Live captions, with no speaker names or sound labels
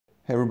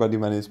Hey everybody,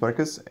 my name is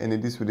Marcus, and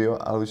in this video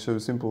I will show you a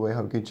simple way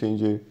how you can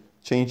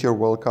change your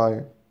well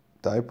car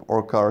type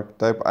or car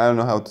type. I don't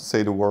know how to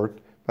say the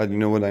word, but you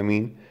know what I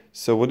mean.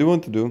 So what you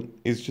want to do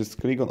is just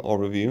click on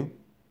Overview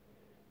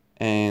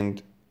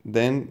and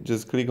then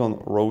just click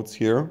on Roads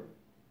here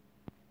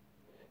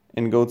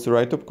and go to the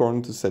right top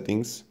corner to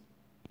Settings,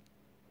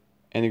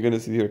 and you're gonna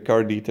see here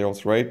Car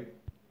Details, right?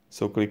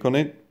 So click on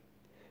it,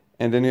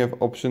 and then you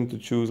have option to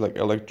choose like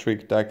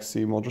electric,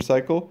 taxi,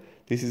 motorcycle.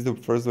 This is the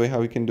first way how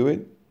we can do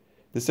it.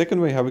 The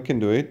second way how we can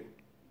do it,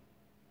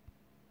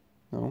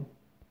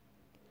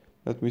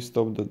 let me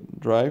stop the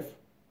drive.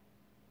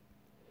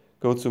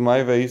 Go to My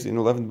Waze in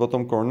the left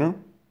bottom corner.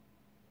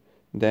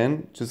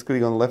 Then just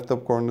click on left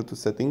top corner to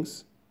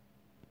Settings.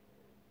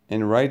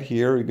 And right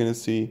here you're gonna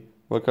see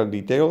Car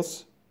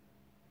Details,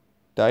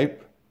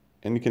 Type,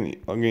 and you can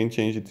again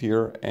change it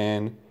here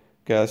and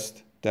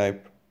Cast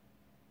Type.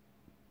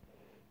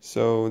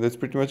 So that's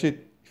pretty much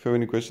it. If you have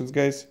any questions,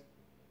 guys,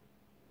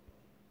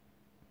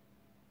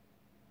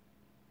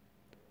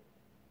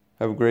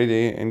 have a great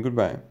day and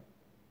goodbye.